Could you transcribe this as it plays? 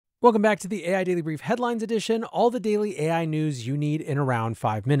Welcome back to the AI Daily Brief Headlines Edition, all the daily AI news you need in around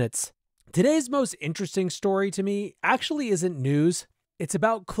 5 minutes. Today's most interesting story to me actually isn't news. It's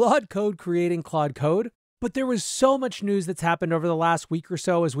about ClaudeCode creating ClaudeCode, but there was so much news that's happened over the last week or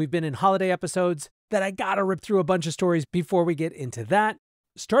so as we've been in holiday episodes that I gotta rip through a bunch of stories before we get into that.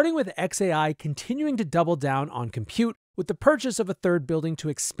 Starting with xAI continuing to double down on compute with the purchase of a third building to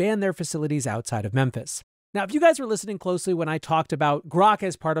expand their facilities outside of Memphis. Now, if you guys were listening closely when I talked about Grok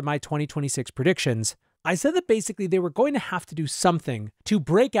as part of my 2026 predictions, I said that basically they were going to have to do something to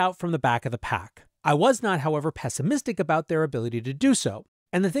break out from the back of the pack. I was not, however, pessimistic about their ability to do so.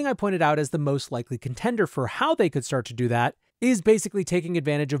 And the thing I pointed out as the most likely contender for how they could start to do that is basically taking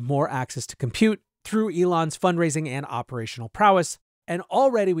advantage of more access to compute through Elon's fundraising and operational prowess. And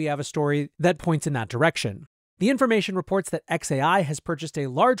already we have a story that points in that direction. The information reports that xAI has purchased a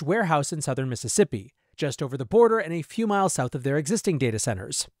large warehouse in southern Mississippi, just over the border and a few miles south of their existing data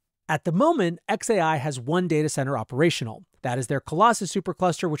centers. At the moment, xAI has one data center operational. That is their Colossus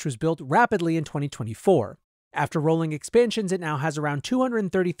supercluster, which was built rapidly in 2024. After rolling expansions, it now has around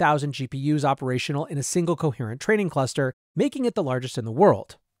 230,000 GPUs operational in a single coherent training cluster, making it the largest in the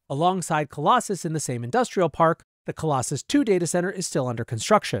world. Alongside Colossus in the same industrial park, the Colossus 2 data center is still under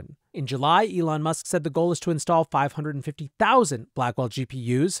construction. In July, Elon Musk said the goal is to install 550,000 Blackwell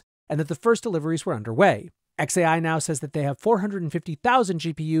GPUs, and that the first deliveries were underway. xAI now says that they have 450,000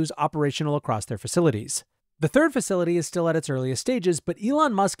 GPUs operational across their facilities. The third facility is still at its earliest stages, but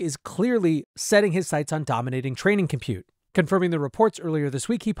Elon Musk is clearly setting his sights on dominating training compute. Confirming the reports earlier this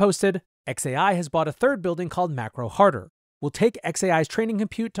week, he posted, xAI has bought a third building called MacroHarder. Will take xAI's training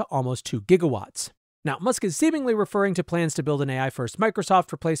compute to almost 2 gigawatts. Now, Musk is seemingly referring to plans to build an AI-first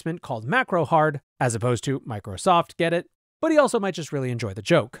Microsoft replacement called MacroHard, as opposed to Microsoft, get it? But he also might just really enjoy the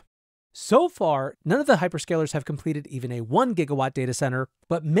joke. So far, none of the hyperscalers have completed even a 1 gigawatt data center,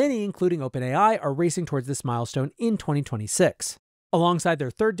 but many, including OpenAI, are racing towards this milestone in 2026. Alongside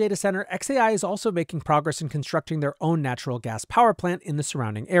their third data center, xAI is also making progress in constructing their own natural gas power plant in the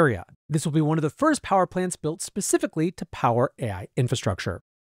surrounding area. This will be one of the first power plants built specifically to power AI infrastructure.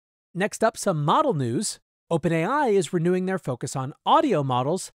 Next up, some model news. OpenAI is renewing their focus on audio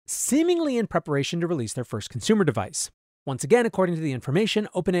models, seemingly in preparation to release their first consumer device. Once again, according to the information,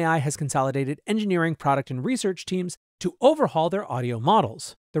 OpenAI has consolidated engineering, product, and research teams to overhaul their audio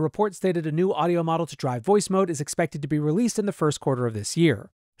models. The report stated a new audio model to drive voice mode is expected to be released in the first quarter of this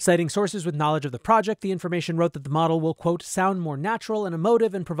year. Citing sources with knowledge of the project, the information wrote that the model will, quote, sound more natural and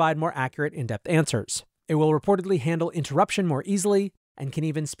emotive and provide more accurate, in-depth answers. It will reportedly handle interruption more easily and can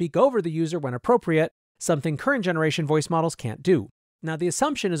even speak over the user when appropriate, something current generation voice models can't do. Now, the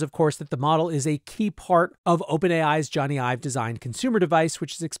assumption is, of course, that the model is a key part of OpenAI's Johnny Ive designed consumer device,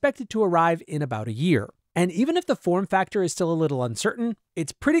 which is expected to arrive in about a year. And even if the form factor is still a little uncertain,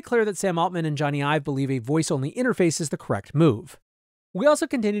 it's pretty clear that Sam Altman and Johnny Ive believe a voice-only interface is the correct move. We also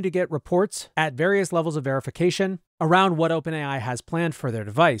continue to get reports at various levels of verification around what OpenAI has planned for their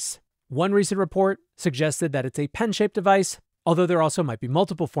device. One recent report suggested that it's a pen-shaped device, although there also might be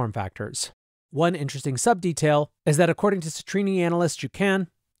multiple form factors. One interesting sub-detail is that according to Citrini analyst Jucan,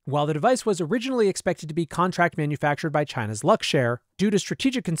 while the device was originally expected to be contract manufactured by China's Luxshare, due to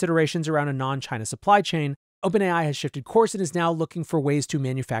strategic considerations around a non-China supply chain, OpenAI has shifted course and is now looking for ways to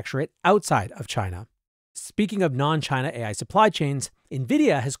manufacture it outside of China. Speaking of non-China AI supply chains,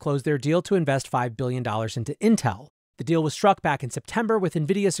 NVIDIA has closed their deal to invest $5 billion into Intel. The deal was struck back in September, with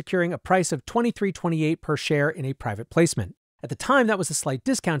NVIDIA securing a price of $23.28 per share in a private placement. At the time, that was a slight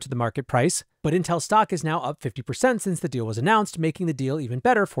discount to the market price, but Intel stock is now up 50% since the deal was announced, making the deal even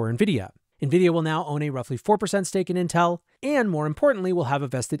better for NVIDIA. NVIDIA will now own a roughly 4% stake in Intel, and more importantly, will have a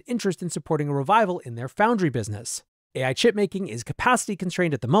vested interest in supporting a revival in their foundry business. AI chip making is capacity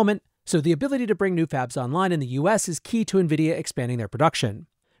constrained at the moment, so the ability to bring new fabs online in the US is key to NVIDIA expanding their production.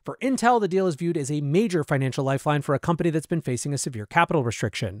 For Intel, the deal is viewed as a major financial lifeline for a company that's been facing a severe capital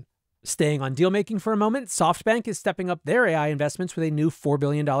restriction. Staying on deal-making for a moment, SoftBank is stepping up their AI investments with a new $4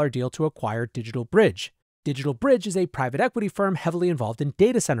 billion deal to acquire DigitalBridge. DigitalBridge is a private equity firm heavily involved in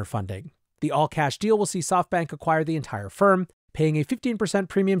data center funding. The all-cash deal will see SoftBank acquire the entire firm, paying a 15%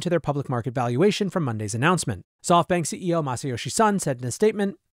 premium to their public market valuation from Monday's announcement. SoftBank CEO Masayoshi Son said in a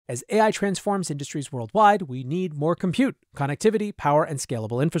statement, "As AI transforms industries worldwide, we need more compute, connectivity, power, and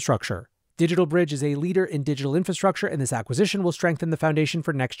scalable infrastructure. DigitalBridge is a leader in digital infrastructure, and this acquisition will strengthen the foundation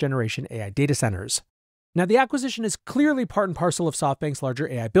for next-generation AI data centers." Now, the acquisition is clearly part and parcel of SoftBank's larger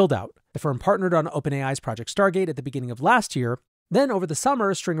AI build-out. The firm partnered on OpenAI's Project Stargate at the beginning of last year. Then, over the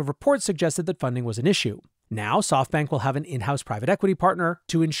summer, a string of reports suggested that funding was an issue. Now, SoftBank will have an in-house private equity partner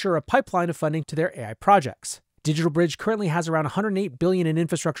to ensure a pipeline of funding to their AI projects. DigitalBridge currently has around $108 billion in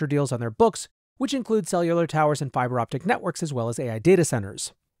infrastructure deals on their books, which include cellular towers and fiber optic networks as well as AI data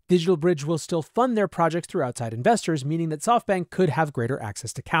centers. DigitalBridge will still fund their projects through outside investors, meaning that SoftBank could have greater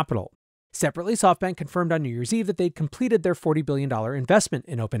access to capital. Separately, SoftBank confirmed on New Year's Eve that they'd completed their $40 billion investment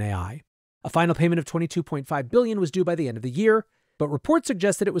in OpenAI. A final payment of $22.5 billion was due by the end of the year, but reports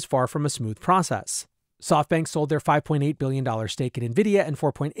suggest that it was far from a smooth process. SoftBank sold their $5.8 billion stake in NVIDIA and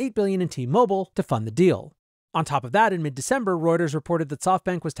 $4.8 billion in T-Mobile to fund the deal. On top of that, in mid-December, Reuters reported that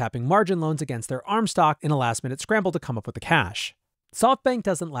SoftBank was tapping margin loans against their ARM stock in a last-minute scramble to come up with the cash. SoftBank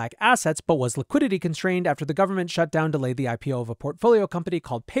doesn't lack assets, but was liquidity constrained after the government shutdown delayed the IPO of a portfolio company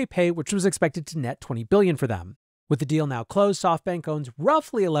called PayPay, which was expected to net $20 billion for them. With the deal now closed, SoftBank owns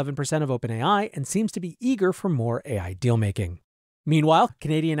roughly 11% of OpenAI and seems to be eager for more AI deal-making. Meanwhile,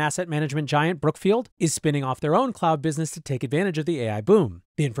 Canadian asset management giant Brookfield is spinning off their own cloud business to take advantage of the AI boom.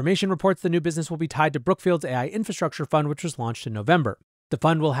 The Information reports the new business will be tied to Brookfield's AI infrastructure fund, which was launched in November. The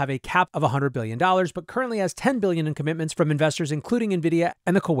fund will have a cap of $100 billion, but currently has $10 billion in commitments from investors including NVIDIA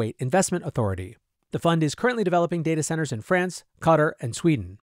and the Kuwait Investment Authority. The fund is currently developing data centers in France, Qatar, and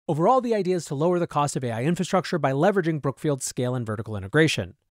Sweden. Overall, the idea is to lower the cost of AI infrastructure by leveraging Brookfield's scale and vertical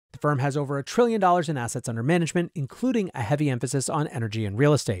integration. The firm has over $1 trillion in assets under management, including a heavy emphasis on energy and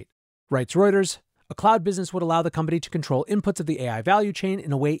real estate. Writes Reuters, a cloud business would allow the company to control inputs of the AI value chain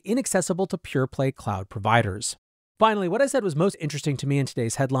in a way inaccessible to pure-play cloud providers. Finally, what I said was most interesting to me in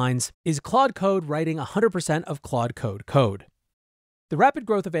today's headlines is ClaudeCode writing 100% of ClaudeCode code. The rapid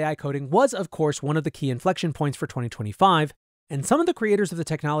growth of AI coding was, of course, one of the key inflection points for 2025, and some of the creators of the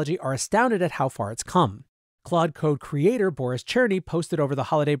technology are astounded at how far it's come. ClaudeCode creator Boris Cherny posted over the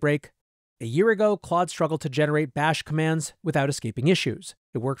holiday break, "A year ago, Claude struggled to generate bash commands without escaping issues.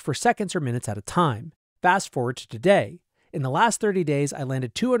 It worked for seconds or minutes at a time. Fast forward to today. In the last 30 days, I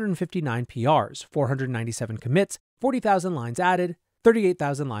landed 259 PRs, 497 commits, 40,000 lines added,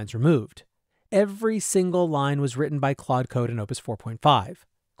 38,000 lines removed. Every single line was written by ClaudeCode in Opus 4.5.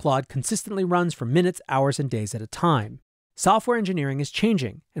 Claude consistently runs for minutes, hours, and days at a time. Software engineering is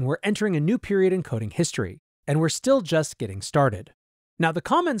changing, and we're entering a new period in coding history. And we're still just getting started." Now, the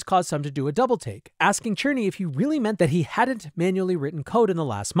comments caused some to do a double take, asking Cherny if he really meant that he hadn't manually written code in the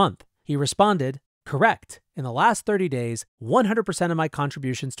last month. He responded, "Correct. In the last 30 days, 100% of my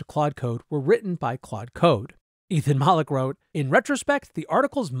contributions to ClaudeCode were written by ClaudeCode." Ethan Malik wrote, "In retrospect, the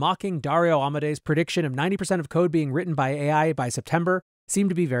articles mocking Dario Amade's prediction of 90% of code being written by AI by September seem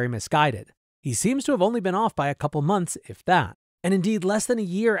to be very misguided. He seems to have only been off by a couple months, if that." And indeed, less than a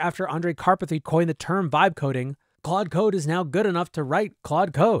year after Andrej Karpathy coined the term vibe coding, ClaudeCode is now good enough to write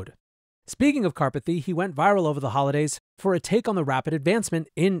ClaudeCode. Speaking of Karpathy, he went viral over the holidays for a take on the rapid advancement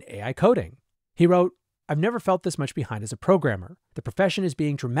in AI coding. He wrote, "I've never felt this much behind as a programmer. The profession is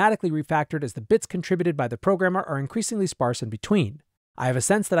being dramatically refactored as the bits contributed by the programmer are increasingly sparse in between. I have a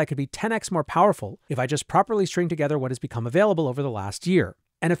sense that I could be 10x more powerful if I just properly string together what has become available over the last year.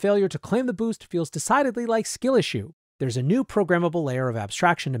 And a failure to claim the boost feels decidedly like skill issue. There's a new programmable layer of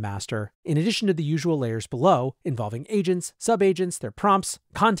abstraction to master, in addition to the usual layers below, involving agents, sub-agents, their prompts,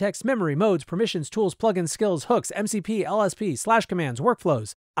 context, memory, modes, permissions, tools, plugins, skills, hooks, MCP, LSP, slash commands,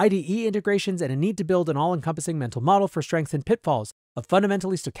 workflows, IDE integrations, and a need to build an all-encompassing mental model for strengths and pitfalls of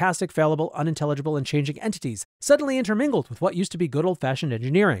fundamentally stochastic, fallible, unintelligible, and changing entities, suddenly intermingled with what used to be good old-fashioned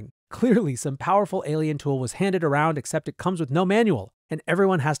engineering. Clearly, some powerful alien tool was handed around, except it comes with no manual, and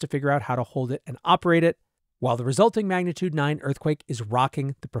everyone has to figure out how to hold it and operate it, while the resulting magnitude 9 earthquake is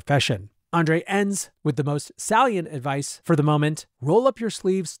rocking the profession." Andrej ends with the most salient advice for the moment: roll up your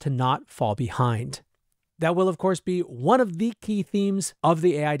sleeves to not fall behind. That will, of course, be one of the key themes of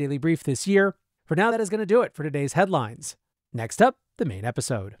the AI Daily Brief this year. For now, that is going to do it for today's headlines. Next up, the main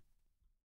episode.